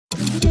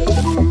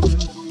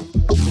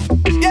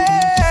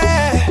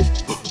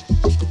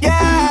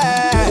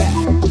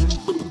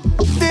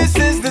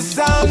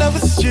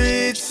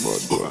streets.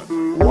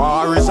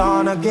 War is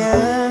on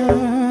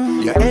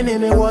again. Your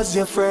enemy was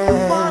your friend.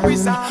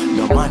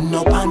 No man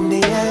up on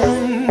the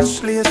ends.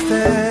 Place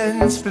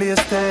tense,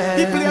 place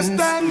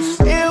tense.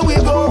 Here we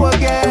go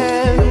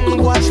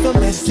again. Watch the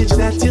message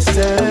that you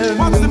send.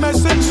 What's the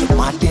message?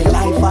 My day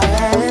life I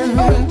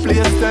end.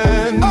 Place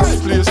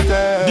tense, place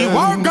tense. The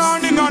war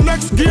gone in our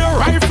next gear.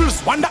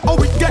 Rifles, wonder how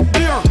we get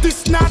there.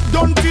 This not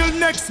done till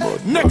next or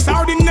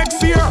the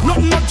next year.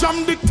 Nothing no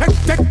jam the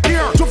tech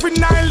gear.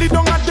 Juvenile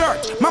down a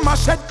dirt. Mama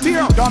shed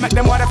tear. Don't make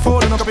them what they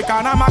fool, no.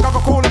 Because I'm a go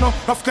cool, no.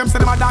 Enough them say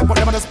them a dog, but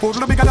them a just spool,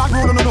 no. Bigger dog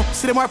rule, no.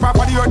 See them more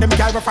proper the earth, them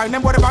can't ever find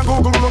them. What they van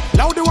Google, no.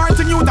 Now the one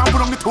thing you down,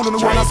 put on the tool, no.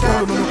 Wanna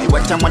school, no.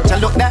 Watch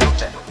and look there.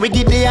 We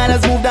give the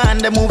others move the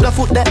hand, they move the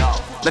foot there.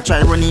 They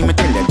try running me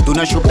tell them, do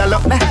not shoot the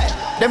lock there.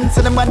 Them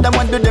say them bad, them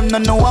want do them, no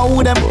know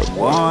how them.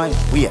 Why?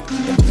 We are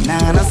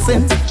them nah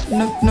sense.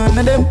 None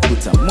of them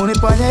put some money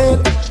on your head.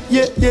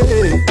 Yeah.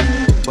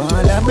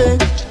 Ball a beg,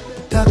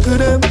 tackle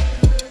them.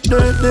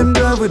 Dirt them,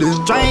 drive with them.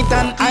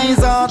 Troyton eyes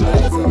out.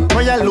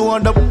 Where you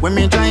load up when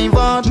me drive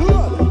out.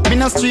 Me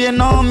no stray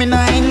now, me no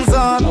hangs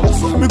out.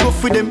 Me go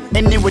for them,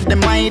 any with them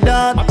my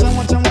dad.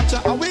 Watch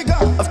out, how we go?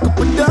 I've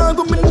couple dog,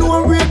 but me know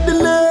I read the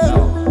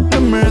love. No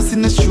mercy,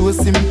 no show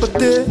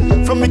sympathy.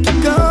 From me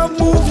kick up,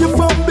 move you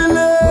from below.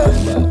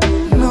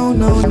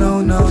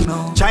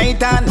 No.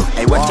 Troyton,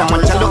 hey, watch out,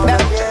 look there.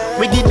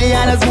 We give the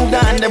others move the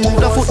hand, they move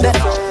the foot there.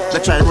 They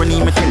try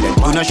running me tell them,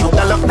 do not shoot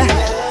the lock there.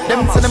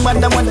 Them say them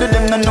bad, them want do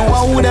them, no know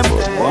how them.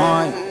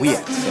 Boy, we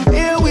are.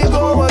 Here we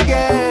go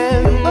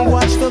again.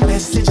 Watch the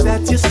message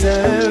that you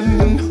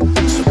send.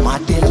 So my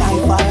day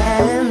life I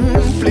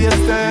end.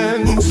 Place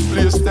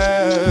tense.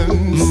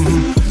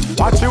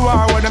 Watch you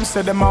are when them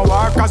say them a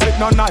war, cause it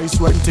no nice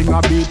when thing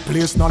a beat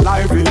place no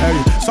lively,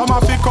 hey. Some a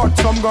fi cut,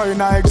 some go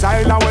in a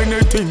exile, and when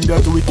they think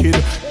that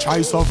wicked,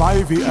 try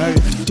survive it, hey.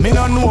 Me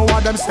no know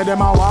what them say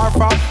them a war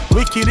for.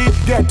 Wicked it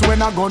get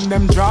when a gun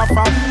them draw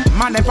for.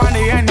 Man up on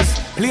the ends,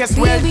 place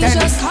well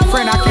tense.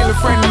 Friend a kill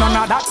friend,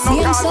 none of that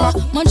no cause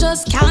for. Man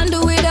just can't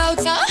do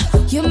without ya.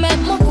 You make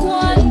me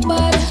Gwaan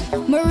bad,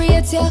 me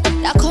rate ya.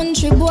 That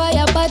country boy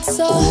a bad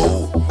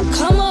so.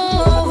 Come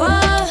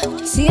over.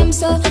 See him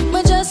so,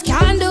 me just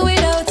can't do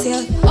without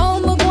you. Oh,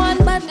 me Gwaan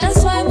bad,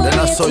 that's why me then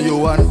I saw you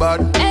one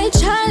bad. Hey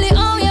Charly,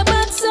 oh you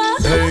bad so.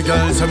 Hey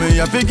girl, tell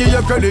me I figure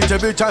your credit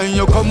every time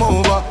you come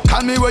over.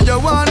 Call me where you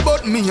want,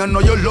 but me I know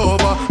you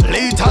lover.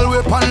 Lethal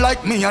weapon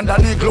like me and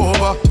Danny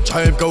Glover.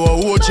 Tribe go a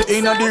watch you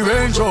in a the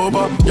Range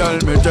Rover. Girl,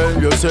 me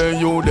tell you say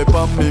you dip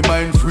on me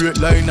mind free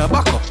line a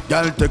back up.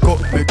 Girl, take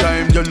up me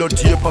time, you look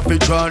tape of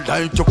it draw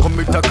like you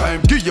commit a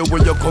crime. Give you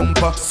where you come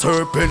for,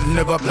 serpent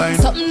never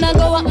blind. Something I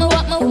go what me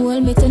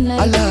hold me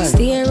tonight.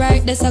 Stay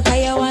right there so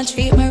you want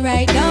treat me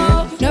right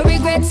now. No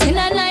regrets in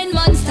a 9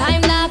 months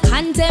time now.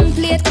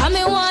 Contemplate, come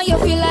and want you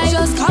feel like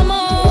just come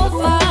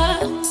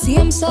over. See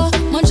him so,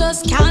 man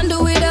just can't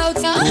do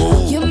without ya.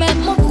 You make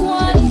me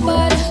Gwaan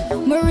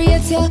bad, me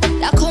rate ya.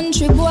 That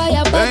country boy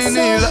a bad so.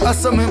 Hey Neelah, I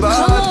saw me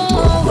bad. Come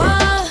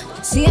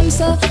over. See him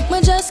so,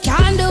 man just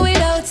can't do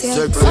without ya.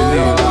 Sexy Oh, me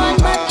Gwaan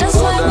bad, that's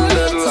why me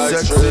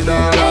rate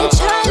ya. Hey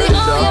Charly,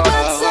 oh you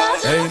bad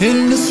so.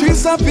 In the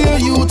streets up here,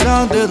 you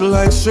talk dead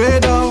like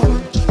straight out.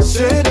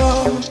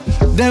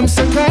 Them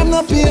say crime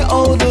up here,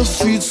 all the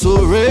streets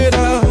so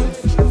radar.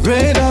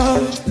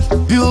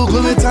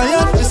 Bugle me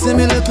tired, you see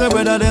me little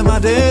brother, them a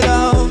dead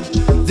out.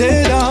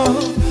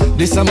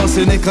 This a must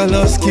say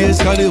Nicholas Cage,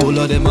 cause the whole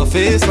of them a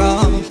face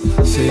off.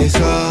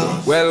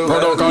 Well,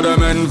 product of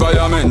them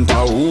environment,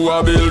 who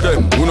a build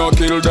them? Who no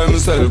kill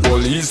themselves,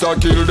 police a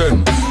kill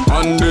them.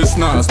 And this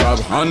not stop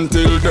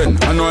until then.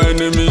 I no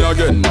enemy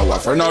again, now a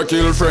friend a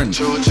kill friend.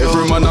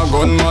 Every man a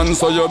gunman,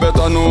 so you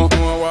better know.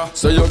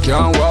 So you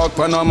can't walk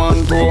pan a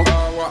man toe.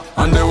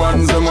 And the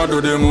ones them a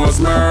do the most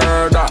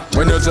murder.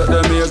 When you check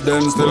them ears,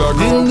 them still a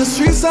go. In the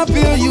streets up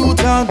here, you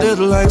talk dead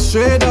like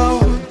straight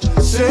out.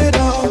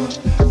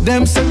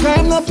 Them say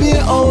crime up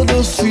here, all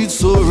the streets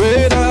so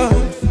radar.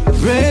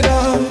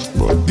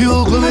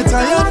 Bugle me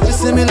tired, you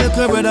see me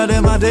little brother,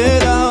 them a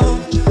dead out.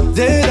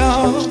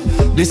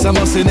 This a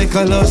must say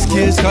Nicholas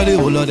Cage, cause the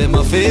whole of them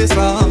a face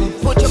off.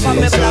 Put you on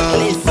my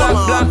blacklist.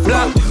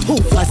 Black. Who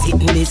for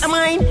sitting this?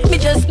 Mine. Me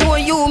just know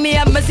you, me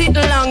have me sitting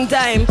long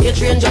time. Your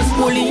train just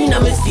pulling in a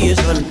me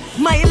station.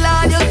 My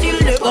lord, you still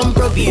live on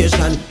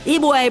probation. Hey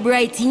boy,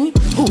 brighty,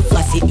 who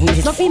for sitting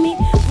this? No for me,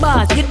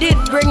 but you did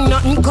bring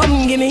nothing,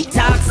 come give me.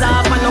 Tax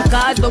off and no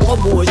cause no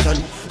commotion.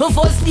 The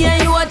first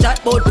day you a chat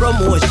about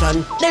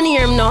promotion. Then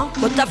hear him now,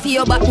 but I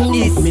feel back in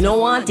this. Me no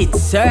want it,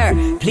 sir.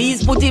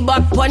 Please put it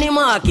back on the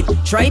market.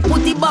 Try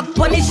put it back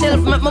on the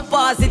shelf, make me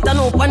pass it. And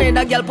open it,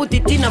 a girl put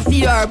it in a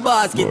fear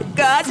basket.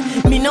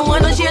 Cause me no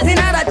want no shares in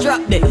other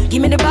trap there.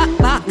 Give me the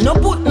back, no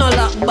put no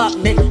lock back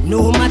there.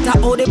 No matter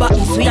how the back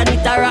is sweet and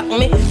it a rock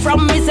me.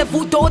 From me say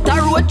foot out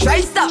a road, try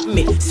stop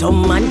me.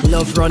 Some man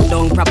love run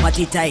down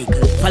property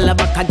title. Follow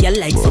back a girl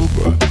like some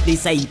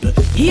disciple.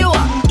 Here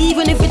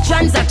even if it's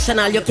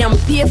transactional, you can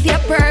pay for your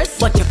purse,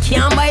 but you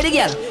can't buy the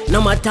girl,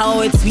 no matter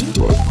how it's sweet.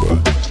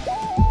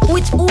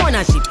 Which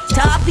ownership?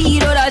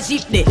 Torpedo that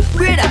ship there.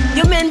 Brother,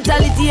 your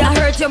mentality I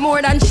hurt you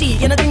more than she.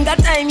 You know think that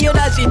time you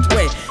that shit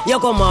way. You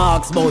come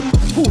ask about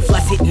who for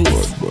sitting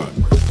this.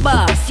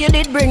 Boss, you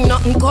did bring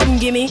nothing, come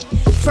give me.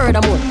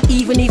 Furthermore,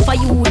 even if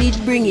you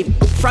did bring it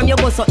from your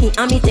boss or in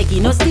and me take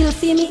it, no still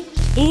see me.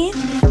 Eh?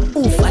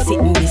 Who for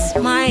sitting this?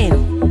 Mine.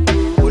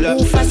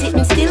 Who for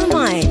sitting still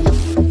mine?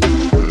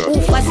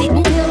 Who for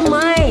sitting still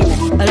mine?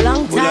 A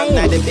long time,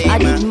 I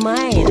did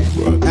mine.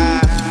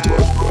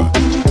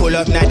 Pull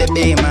up na the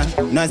Bima,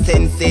 no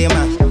sense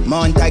man.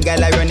 Mount a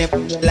gal I run it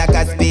like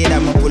a speeder.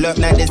 Me pull up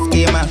na the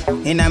schema,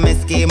 inna me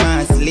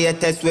schema.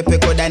 Latest whip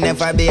it coulda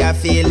never be a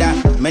feeler.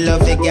 Me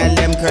love the gal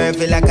them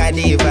curvy like a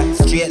diva,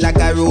 straight like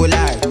a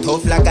ruler,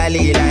 tough like a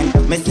Leland.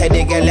 Me say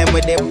the gal them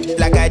with the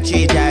like a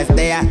tree jazz.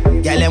 There,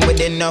 gal them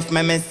with enough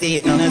me see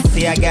it. No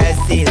see a gal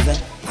sees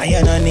and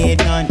you no need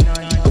none.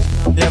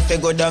 Love to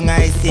go down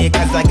I see,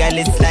 cause a gal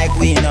is like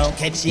we know.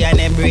 Catch she and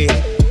them breathe.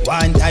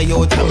 Want a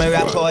youth to me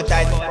report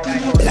that.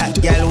 Black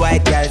girl,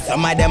 white girl,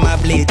 some of them are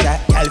bleacher.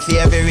 Girl for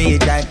every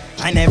region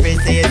and every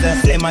season.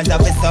 Slim as of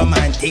the summer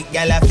and thick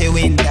girl of the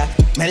winter.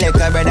 Me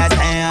little brother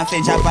sign off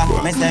the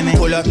chopper. Me say me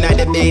pull up na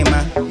the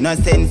Bima, no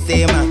sense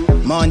man.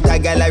 Mount a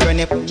gal I run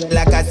it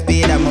like a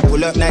speeder. Me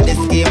pull up na the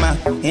schema,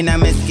 inna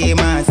me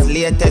schema.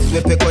 Latest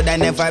whip it coulda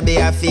never be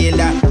a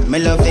feeler. Me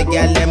love the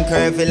girl them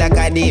curvy like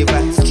a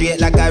diva, straight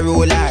like a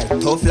ruler,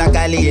 tough like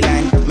a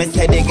Leland. Me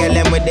say the girl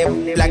them with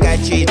the like a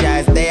tree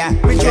jazz. There,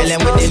 girl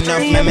them with enough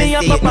me see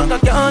it. Me have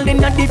a girl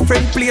in a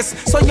different place,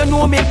 so you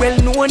know me well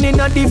known in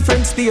a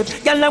different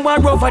state. Girl I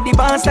want over the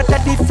bars at a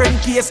different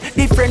case,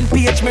 different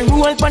page. Me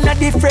roll on a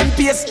different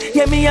pace.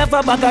 Yeah, me have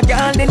a bag of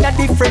girl in a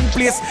different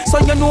place, so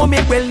you know me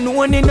well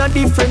known in a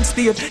different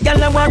state.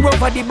 Girl I want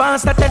over the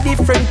bars at a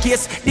different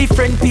case,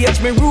 different page.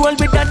 Me roll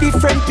with a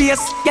different pace.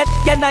 Get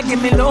I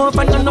give me love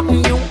and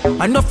nothing new.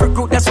 Enough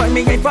recruit, that's why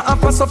me never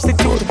have a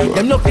substitute.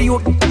 Them love for you,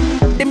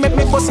 they make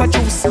me bust a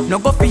juice. No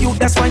go for you,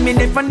 that's why me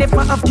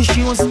never have to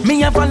shoes.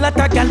 Me have a lot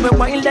of girl with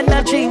wild and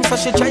a dream, so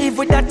she drive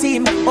with a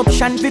team.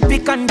 Option we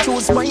pick and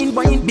choose. Wine,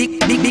 big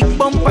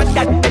bumper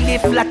that belly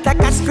flat like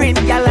a screen.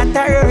 Girl at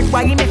the earth,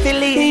 wine if you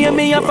leave. Yeah,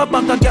 me have a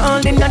bag of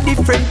girl in a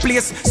different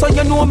place, so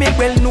you know me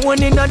well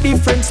known in a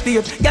different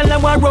state. Girl I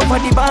want over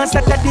the bars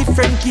at a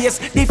different case,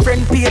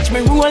 different page.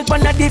 Me roll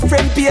on a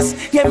different pace.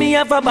 Yeah, me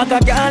have a bag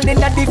of girl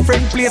in a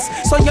different place,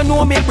 so you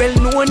know me well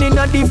known in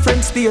a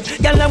different state.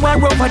 Girl I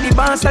want over the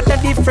bars at a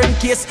different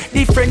case,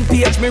 different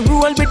page. Me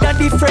roll with a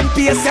different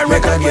pace. I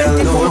reckon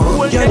 24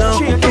 gold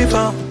and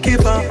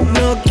give up.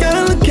 No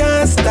girl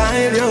can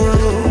style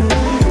you.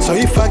 So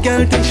if a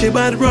girl think she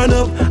bad, run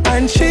up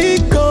and she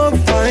go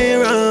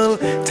viral.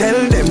 Tell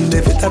them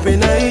they fit up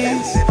in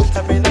eyes.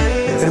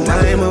 And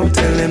time up,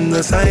 tell them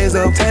the size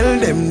up. Tell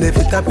them they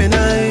fit up in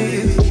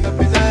eyes.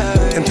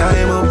 And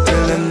time up,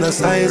 tell them the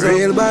size up.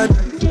 Real bad.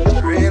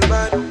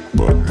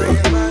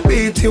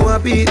 Beat you, I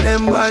beat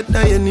them bad.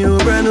 Now you new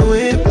brand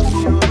whip.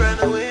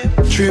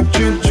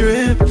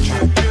 Drip.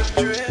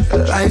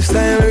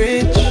 Lifestyle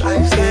rich.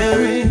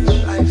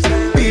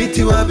 Beat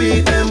you, I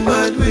beat them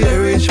bad. We a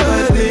rich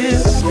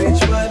badness.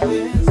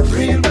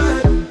 Real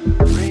bad.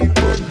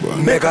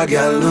 Make a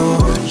girl know,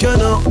 you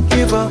know,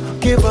 give up.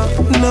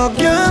 No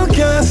girl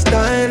can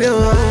style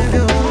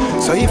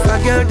you. So if a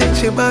girl think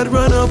she bad,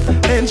 run up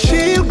and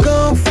she'll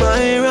go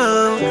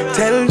viral.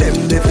 Tell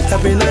them they fit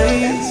up in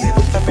eyes.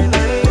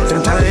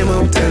 And time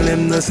up, tell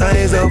them the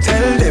size up.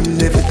 Tell them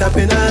they fit up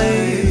in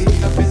eyes.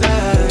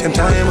 And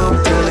time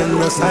up, tell them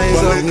the size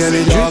up.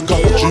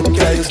 Drip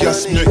like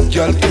gas, make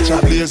y'all catch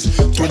a blaze.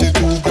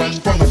 22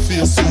 grand pa my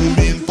face, zoom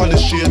in pa the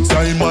shade.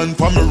 Diamond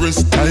pa my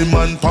wrist,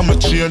 diamond pa my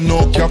chain.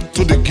 No cap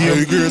to the game.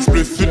 High grade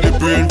split for the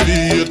brain.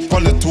 V8 pa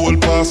the toll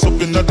pass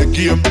up inna the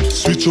game.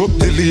 Switch up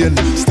the lane,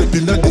 step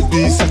inna the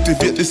beast,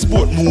 activate the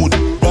sport mood.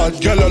 Bad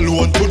gal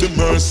alone to the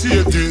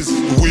Mercedes.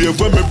 The wave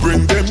when me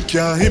bring them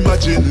can't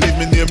imagine. Leave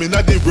me name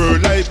inna the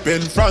world like Ben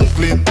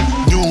Franklin.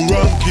 New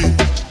ranking,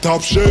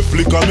 top shelf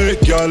flicker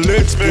make y'all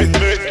legs spin.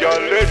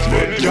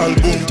 Y'all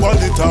boom pan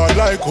it hard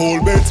like whole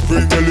bed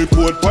spring.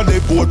 Teleport pan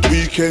the boat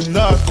weekend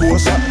not go.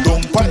 Sat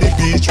down pan the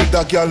beach with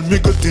a gal me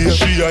go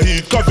taste. She a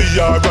eat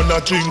caviar and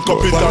a drink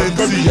up it and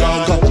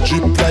Balenciaga.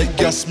 Drip like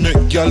gas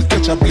make y'all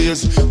catch a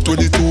blaze.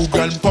 22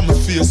 grand pa my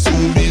face,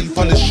 zoom in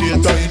pan the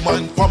shade.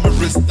 Diamond pa my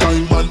wrist,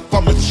 diamond pa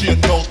my chain.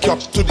 Now cap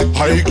to the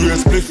high grade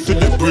split for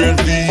the brain.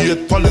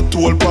 V8 pan the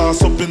toll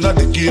pass up inna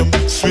the game.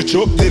 Switch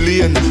up the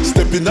lane,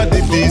 step inna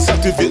the beast,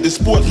 activate the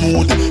sport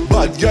mood.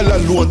 Bad gal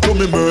alone to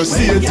me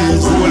Mercedes.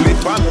 Roll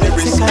it on me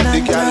wrist,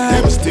 the gal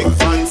them stick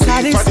fancy.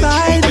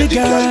 Satisfy the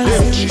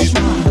girls.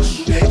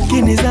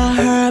 Guineas and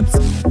herbs.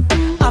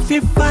 I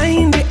feel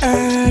find the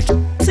earth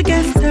to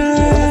get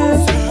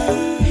served.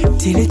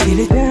 Till it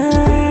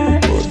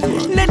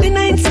let the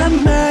night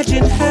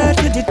submerging her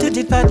to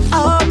the but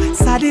oh,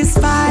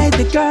 satisfy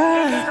the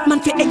girl. Man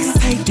feel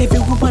excite every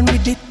woman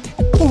with it.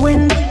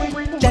 When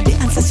that the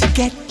answer she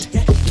get.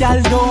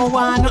 Gyal don't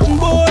want nothing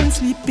born,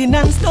 sleeping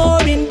and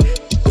snoring.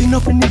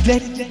 Enough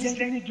neglect,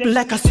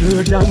 like a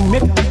surgeon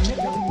make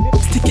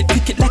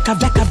Tick it like a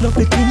love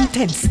it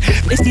intense.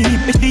 Me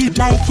feel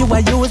like you a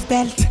use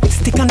belt.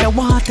 Stick on the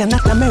water,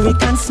 not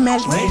American smell.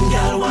 When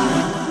y'all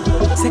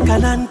want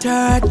second and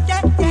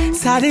third,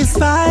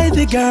 satisfy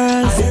the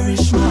girls.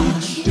 Irish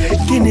mash,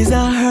 guineas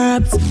and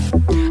herbs.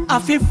 I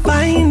feel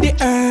find the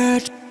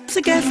earth.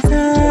 So get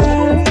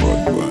her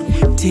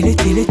till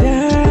it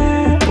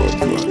dirt.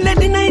 Let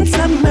the night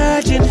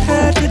submerge in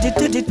her to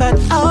the but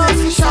oh,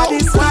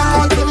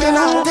 satisfy the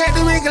girl. Take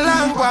the mic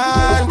long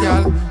one,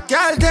 girl.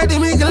 Girl, take the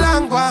mic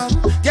long one.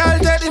 Girl,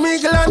 take